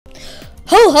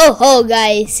Ho ho ho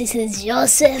guys, this is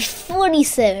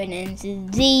Joseph47 and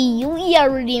today we are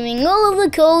redeeming all of the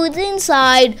codes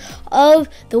inside of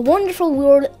the wonderful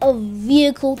world of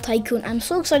Vehicle Tycoon. I'm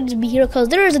so excited to be here because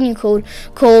there is a new code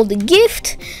called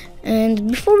Gift.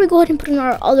 And before we go ahead and put in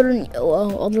our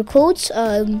other codes,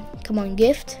 come on,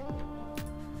 Gift.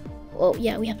 Oh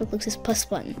yeah, we have to click this plus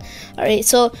button. Alright,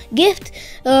 so Gift,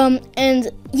 and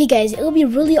yeah guys, it'll be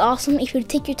really awesome if you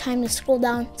take your time to scroll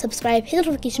down, subscribe, hit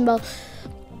the notification bell,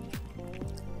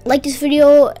 like this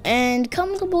video, and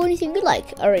comment below anything you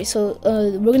like. Alright, so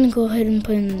we're gonna go ahead and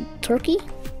put in turkey.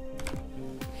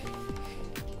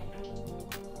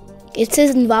 It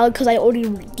says invalid because I already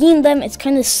redeemed them. It's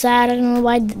kind of sad. I don't know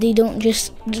why they don't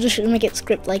just make it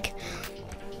script like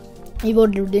maybe I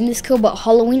already redeemed this code, but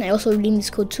Halloween I also redeemed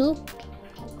this code too.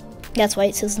 That's why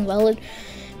it says invalid.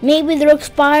 Maybe they're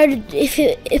expired. If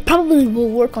it probably will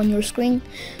work on your screen,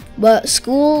 but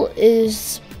school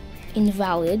is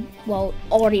invalid. Well,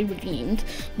 already redeemed,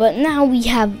 but now we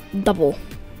have double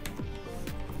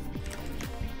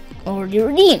already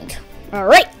redeemed. All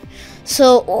right.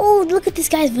 So, oh, look at this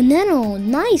guy's Veneno.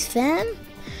 Nice, fam.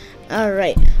 All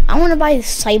right. I want to buy the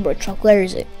Cybertruck. Where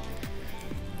is it?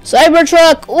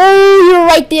 Cybertruck. Oh, you're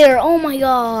right there. Oh my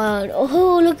God.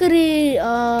 Oh, look at it.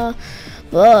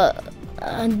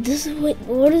 This is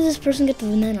where does this person get the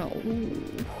Veneno?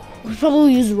 We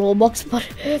probably use Roblox, but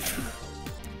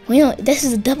wait, no, this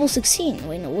is a double 16.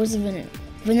 Wait, no, where's the Veneno?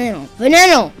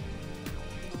 Veneno.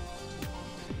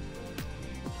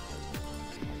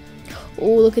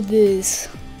 Oh, look at this.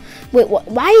 Wait, what?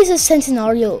 Why is a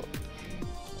Centenario?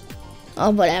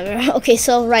 Oh, whatever. Okay,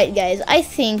 so right, guys, I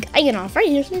think I get off right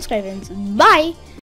here. Subscribe and bye.